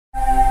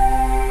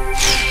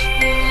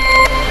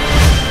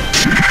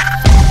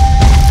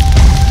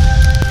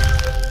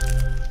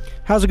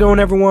How's it going,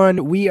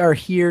 everyone? We are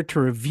here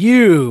to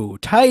review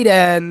tight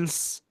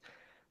ends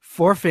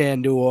for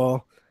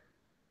FanDuel.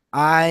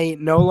 I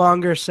no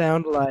longer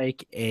sound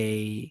like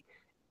a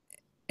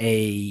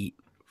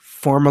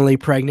formerly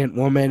pregnant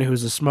woman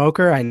who's a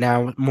smoker. I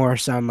now more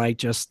sound like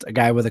just a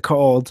guy with a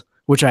cold,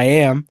 which I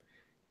am.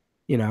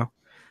 You know,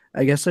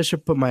 I guess I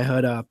should put my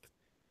hood up.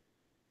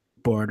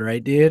 Bored,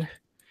 right, dude?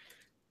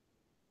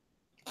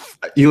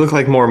 You look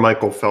like more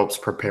Michael Phelps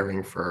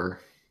preparing for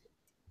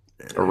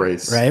a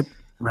race. Right,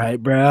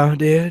 right, bro,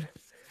 dude.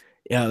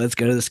 Yeah, let's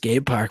go to the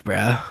skate park,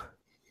 bro.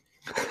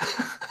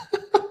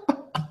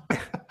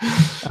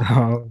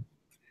 Um,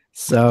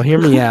 so hear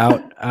me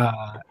out.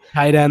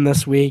 Tight end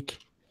this week,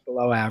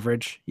 below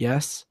average.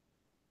 Yes.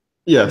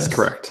 Yes, Yes.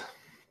 correct.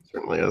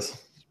 Certainly is.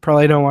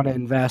 Probably don't want to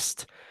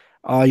invest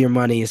all your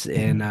monies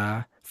in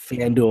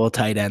FanDuel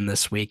tight end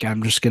this week.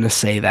 I'm just gonna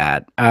say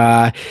that.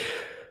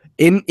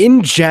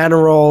 In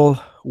general,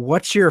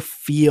 what's your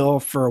feel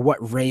for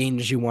what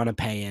range you want to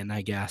pay in,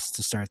 I guess,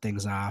 to start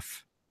things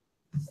off?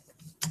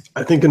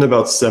 I think in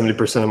about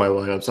 70% of my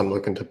lineups, I'm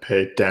looking to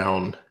pay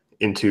down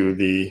into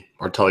the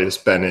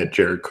Martellus Bennett,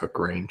 Jared Cook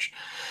range.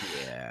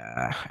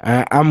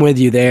 Yeah, I'm with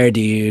you there,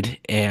 dude.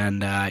 And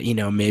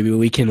maybe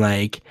we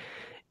can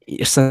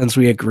since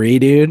we agree,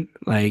 dude,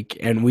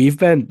 and we've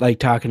been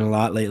talking a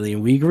lot lately,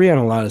 and we agree on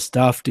a lot of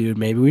stuff, dude.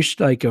 Maybe we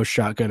should go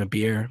shotgun a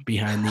beer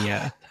behind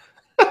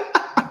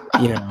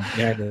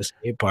behind the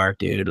skate park,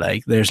 dude.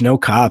 Like, there's no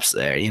cops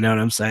there. You know what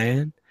I'm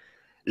saying?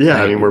 Yeah,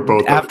 I Like, mean, we're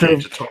both of the after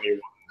age of 21.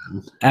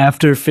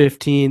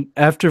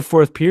 after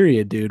fourth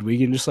period, dude, we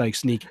can just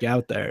sneak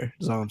out there.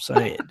 Is all I'm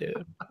saying,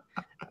 dude.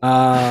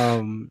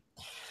 Um,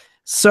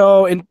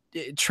 So, in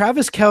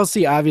Travis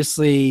Kelce,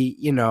 obviously,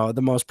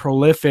 the most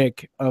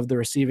prolific of the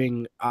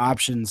receiving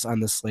options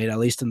on the slate, at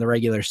least in the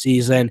regular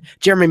season.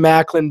 Jeremy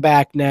Maclin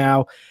back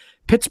now.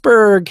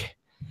 Pittsburgh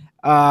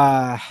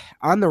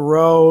on the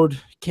road.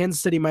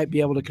 Kansas City might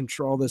be able to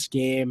control this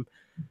game.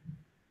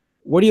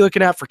 What are you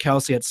looking at for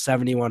Kelce at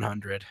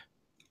 7,100?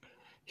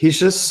 He's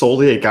just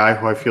solely a guy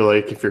who I feel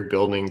like if you're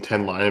building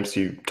 10 lineups,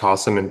 you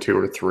toss him in 2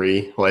 or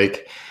 3.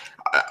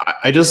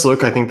 I just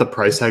look, I think the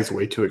price tag's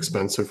way too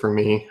expensive for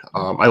me.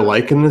 I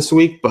like him this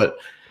week, but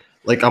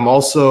I'm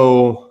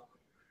also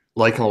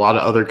liking a lot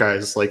of other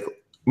guys.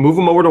 Move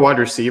him over to wide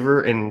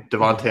receiver, and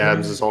Devontae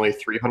Adams is only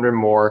 300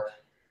 more.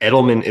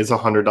 Edelman is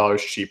 $100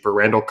 cheaper.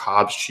 Randall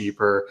Cobb's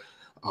cheaper.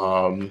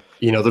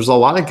 There's a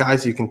lot of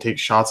guys you can take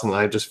shots on that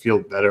I just feel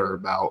better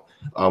about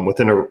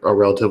within a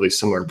relatively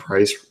similar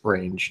price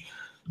range.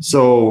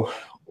 So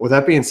with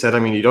that being said, I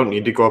mean, you don't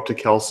need to go up to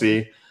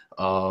Kelce.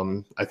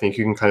 I think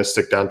you can kind of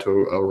stick down to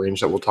a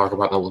range that we'll talk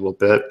about in a little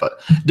bit, but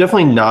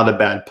definitely not a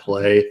bad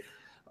play.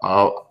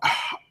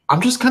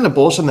 I'm just kind of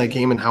bullish on that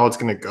game and how it's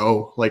going to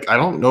go. I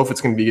don't know if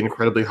it's going to be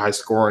incredibly high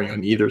scoring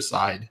on either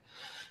side.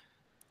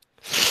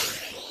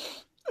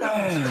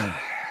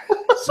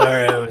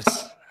 Sorry, I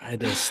had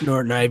to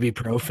snort an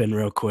ibuprofen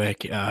real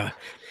quick.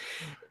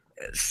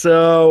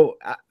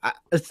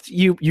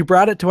 You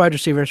brought it to wide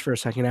receivers for a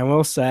second. I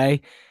will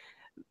say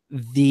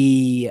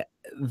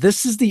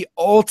this is the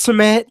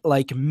ultimate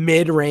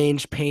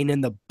mid-range pain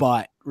in the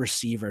butt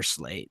receiver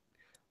slate.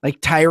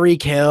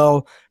 Tyreek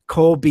Hill,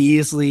 Cole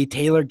Beasley,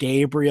 Taylor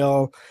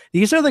Gabriel.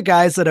 These are the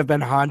guys that have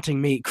been haunting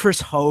me.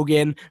 Chris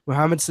Hogan,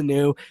 Mohamed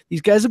Sanu.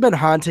 These guys have been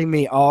haunting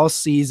me all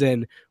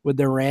season with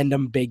their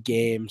random big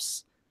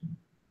games,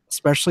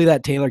 especially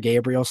that Taylor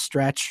Gabriel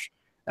stretch.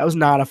 That was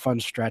not a fun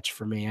stretch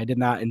for me. I did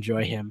not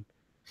enjoy him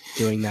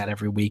doing that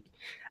every week.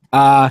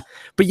 But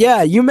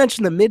yeah, you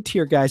mentioned the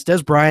mid-tier guys,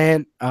 Des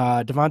Bryant,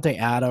 Devontae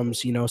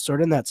Adams,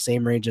 sort of in that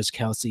same range as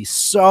Kelce.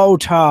 So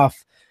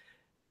tough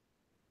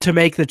to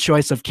make the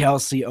choice of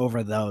Kelce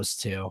over those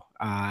two.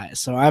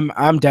 So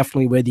I'm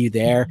definitely with you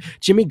there.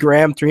 Jimmy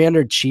Graham,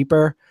 300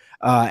 cheaper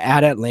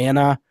at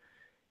Atlanta.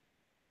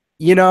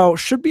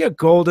 Should be a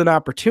golden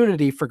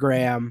opportunity for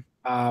Graham.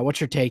 What's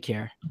your take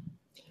here?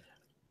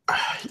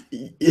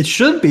 It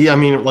should be. I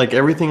mean,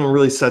 everything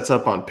really sets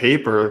up on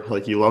paper.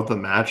 You love the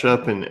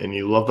matchup and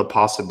you love the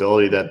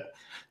possibility that,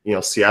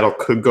 Seattle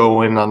could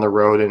go in on the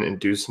road and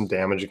do some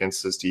damage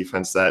against this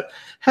defense that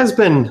has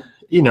been,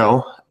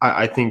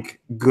 I think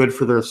good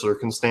for their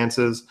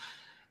circumstances.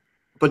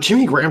 But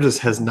Jimmy Graham just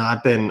has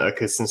not been a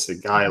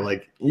consistent guy.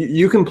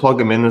 You can plug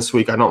him in this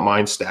week. I don't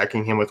mind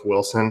stacking him with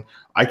Wilson.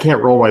 I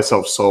can't roll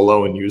myself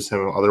solo and use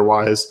him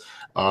otherwise.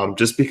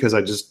 Just because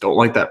I just don't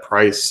like that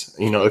price.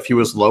 If he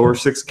was lower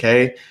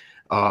 6K,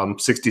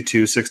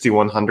 62,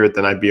 6,100,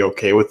 then I'd be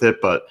okay with it.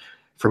 But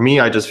for me,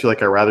 I just feel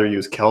like I'd rather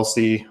use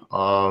Kelce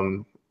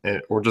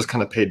or just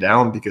kind of pay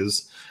down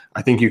because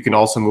I think you can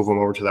also move him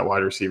over to that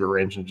wide receiver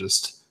range and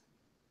just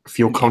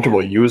feel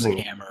comfortable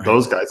using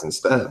those guys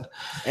instead.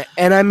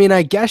 And I mean,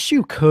 I guess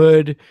you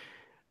could.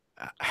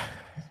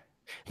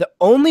 The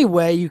only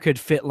way you could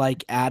fit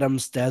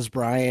Adams, Des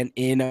Bryant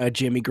in a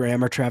Jimmy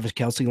Graham or Travis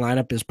Kelce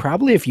lineup is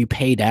probably if you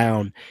pay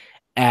down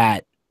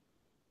at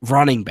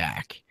running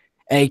back,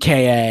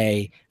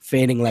 aka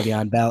fading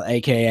Le'Veon Bell,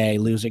 aka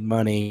losing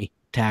money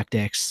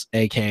tactics,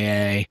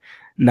 aka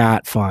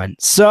not fun.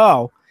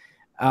 So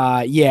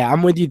Yeah,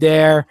 I'm with you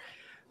there.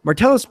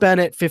 Martellus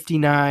Bennett,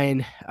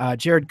 59.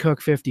 Jared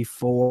Cook,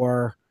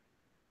 54.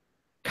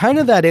 Kind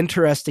of that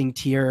interesting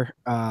tier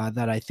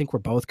that I think we're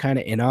both kind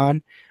of in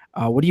on.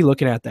 What are you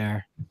looking at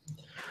there?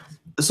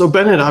 So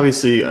Bennett,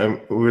 obviously,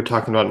 we were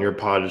talking about in your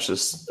pod. It's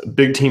just a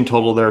big team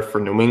total there for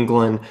New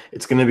England.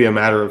 It's going to be a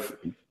matter of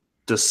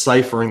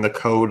deciphering the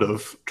code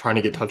of trying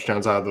to get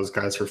touchdowns out of those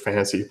guys for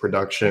fantasy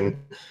production.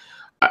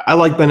 I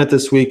like Bennett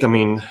this week. I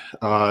mean,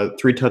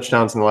 3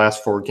 touchdowns in the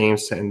last 4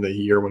 games to end the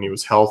year when he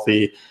was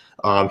healthy.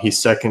 He's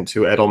second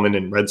to Edelman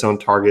in red zone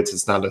targets.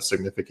 It's not a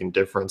significant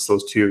difference.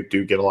 Those two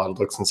do get a lot of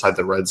looks inside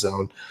the red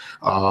zone.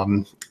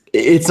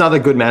 It's not a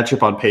good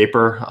matchup on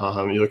paper.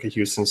 You look at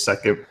Houston's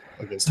second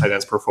against tight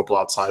ends per Football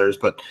Outsiders,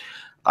 but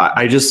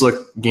I just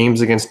look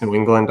games against New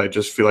England. I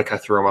just feel like I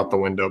throw them out the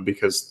window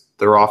because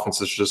their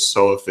offense is just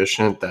so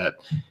efficient that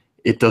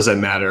it doesn't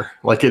matter.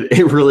 Like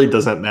it really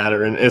doesn't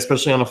matter. And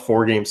especially on a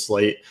 4-game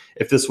slate,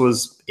 if this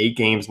was 8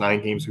 games,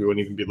 9 games, we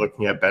wouldn't even be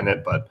looking at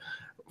Bennett, but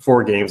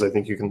 4 games, I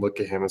think you can look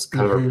at him as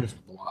kind of a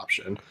reasonable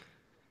option.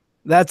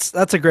 That's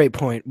a great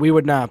point. We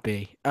would not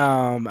be.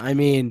 I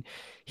mean,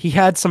 he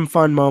had some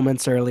fun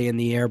moments early in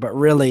the year, but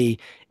really,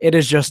 it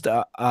is just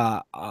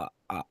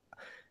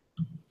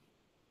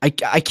I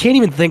can't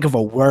even think of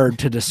a word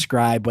to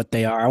describe what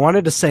they are. I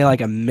wanted to say like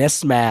a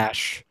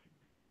mismatch,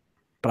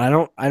 but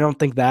I don't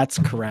think that's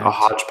correct. A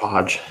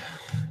hodgepodge.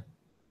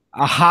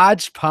 A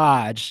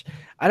hodgepodge.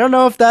 I don't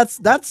know if that's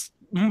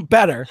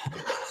better.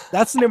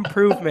 That's an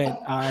improvement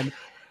on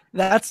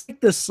that's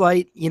like the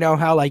slight, you know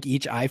how like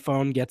each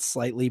iPhone gets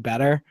slightly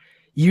better.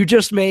 You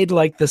just made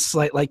like the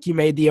slight like you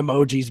made the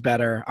emojis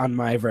better on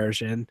my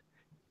version.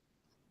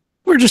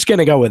 We're just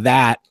gonna go with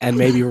that and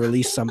maybe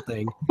release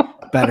something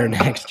better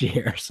next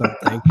year or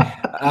something.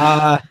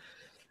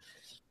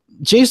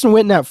 Jason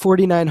Witten at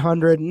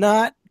 4,900,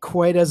 not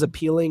quite as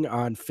appealing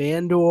on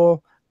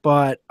FanDuel,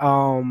 but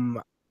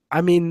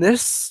I mean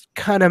this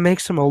kind of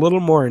makes him a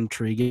little more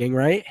intriguing,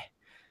 right?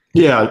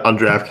 Yeah, on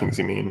DraftKings,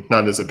 you mean?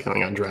 Not as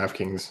appealing on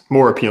DraftKings.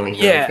 More appealing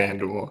here on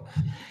FanDuel.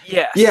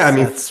 Yes, Yeah, I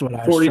mean, that's what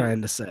I was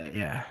trying to say.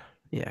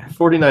 Yeah.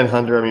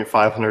 4,900. I mean,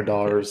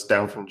 $500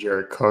 down from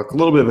Jared Cook. A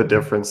little bit of a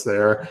difference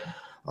there.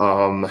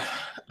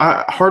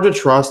 Hard to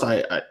trust.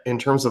 In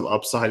terms of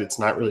upside, it's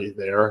not really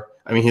there.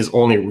 I mean, his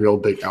only real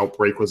big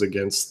outbreak was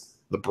against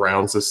the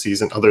Browns this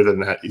season. Other than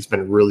that, he's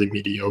been really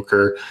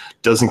mediocre.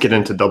 Doesn't get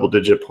into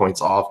double-digit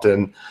points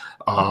often.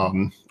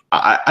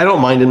 I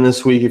don't mind him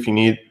this week if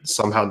you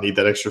somehow need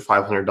that extra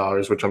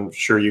 $500, which I'm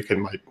sure you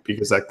might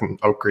because that can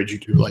upgrade you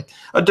to like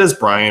a Des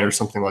Bryant or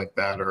something like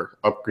that, or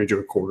upgrade you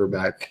to a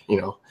quarterback,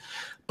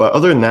 But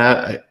other than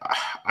that,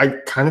 I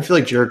kind of feel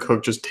like Jared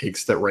Cook just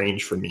takes that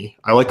range for me.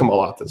 I like him a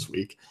lot this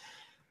week.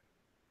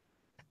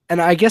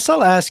 And I guess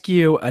I'll ask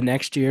you a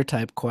next year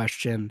type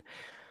question.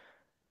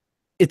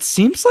 It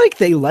seems like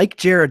they like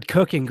Jared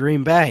Cook in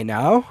Green Bay,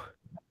 no?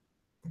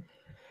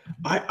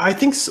 I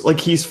think like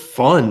he's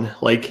fun.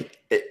 Like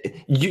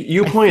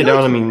you pointed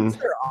out. I mean,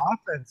 their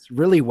offense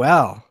really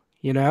well.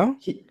 He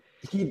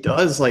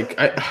does. Like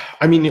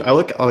I mean, I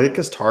look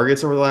his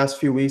targets over the last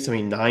few weeks. I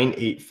mean, 9,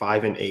 8,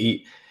 5, and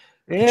 8.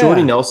 Yeah.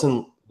 Jordy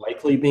Nelson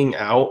likely being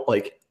out.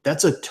 Like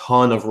that's a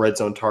ton of red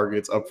zone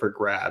targets up for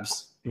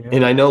grabs. Yeah.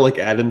 And I know like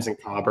Adams and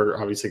Cobb are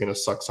obviously going to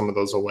suck some of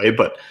those away,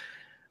 but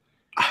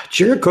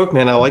Jared Cook,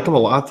 man, I like him a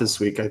lot this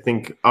week. I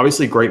think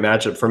obviously great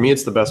matchup. For me,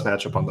 it's the best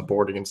matchup on the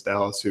board against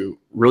Dallas, who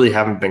really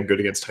haven't been good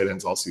against tight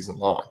ends all season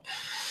long.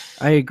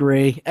 I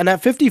agree. And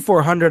at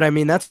 5,400, I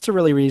mean, that's a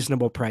really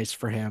reasonable price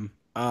for him.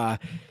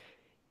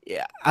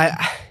 Yeah,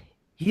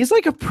 he's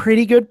like a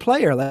pretty good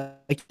player.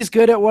 Like he's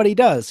good at what he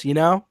does,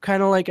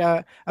 kind of like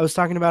I was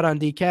talking about on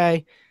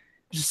DK,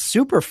 just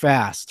super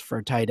fast for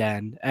a tight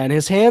end. And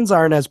his hands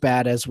aren't as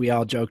bad as we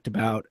all joked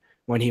about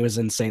when he was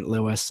in St.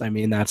 Louis. I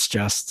mean, that's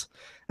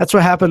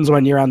what happens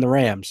when you're on the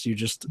Rams. You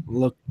just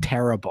look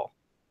terrible.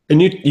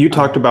 And you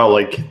talked about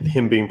like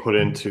him being put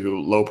into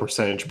low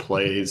percentage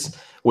plays,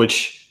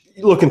 which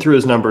looking through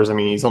his numbers, I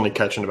mean, he's only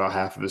catching about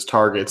half of his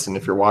targets. And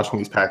if you're watching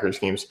these Packers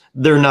games,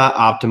 they're not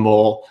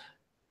optimal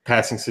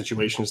passing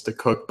situations to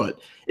Cook. But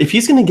if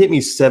he's going to get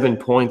me 7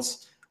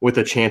 points with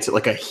a chance at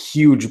like a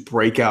huge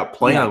breakout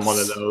play on one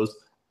of those,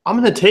 I'm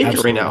going to take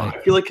it right now. I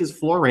feel like his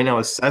floor right now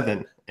is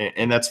 7,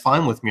 and that's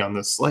fine with me on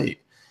this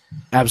slate.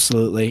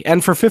 Absolutely.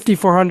 And for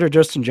 5,400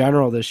 just in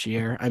general this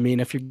year, I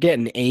mean, if you're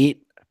getting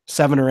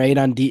 7 or 8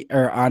 on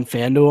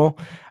FanDuel,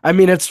 I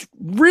mean, it's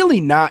really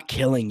not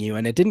killing you,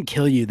 and it didn't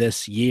kill you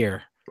this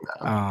year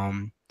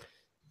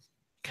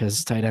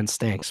because tight end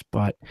stinks,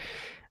 but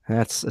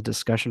that's a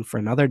discussion for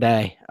another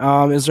day.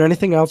 Is there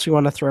anything else you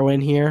want to throw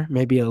in here?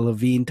 Maybe a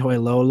Levine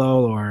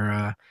Toilolo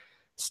or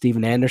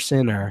Steven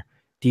Anderson or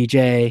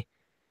DJ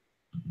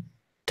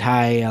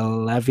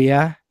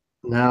Tyalevia?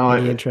 No,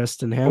 any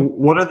interest in him?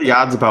 What are the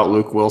odds about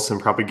Luke Wilson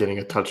probably getting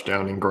a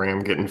touchdown and Graham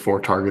getting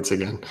 4 targets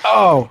again?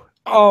 Oh,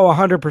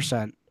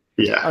 100%.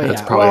 Yeah,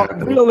 that's probably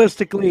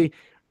happening.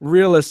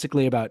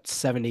 Realistically, about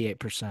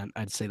 78%.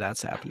 I'd say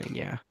that's happening.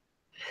 Yeah.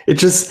 It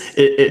just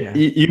Yeah.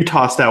 you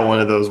tossed out one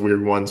of those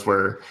weird ones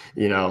where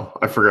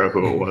I forgot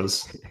who it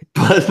was,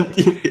 but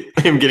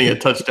him getting a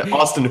touchdown,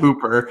 Austin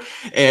Hooper,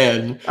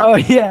 and Oh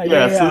yeah,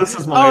 yeah, yeah. So yeah. this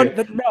is Oh my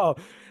no,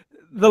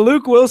 the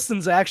Luke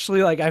Wilson's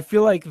actually like I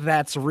feel like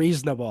that's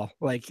reasonable.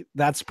 Like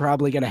that's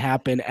probably gonna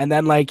happen. And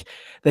then like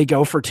they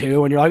go for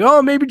two, and you're like,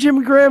 oh, maybe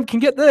Jimmy Graham can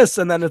get this,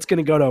 and then it's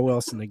gonna go to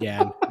Wilson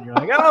again. And you're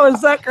like, oh,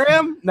 is that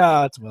Graham?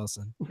 No, it's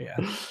Wilson. Yeah,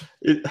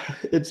 it,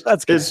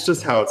 that's gonna it's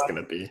just happen. how it's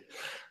gonna be.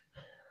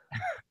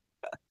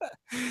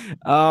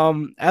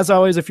 As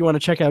always, if you want to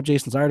check out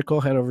Jason's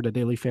article, head over to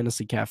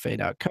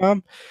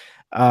dailyfantasycafe.com.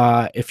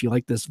 If you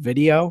like this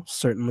video,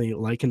 certainly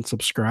like and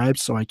subscribe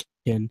so I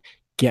can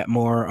get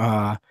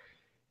more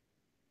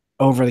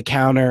over the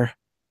counter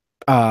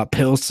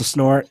pills to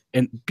snort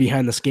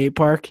behind the skate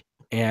park.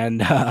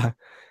 And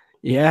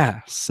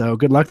yeah, so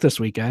good luck this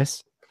week,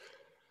 guys.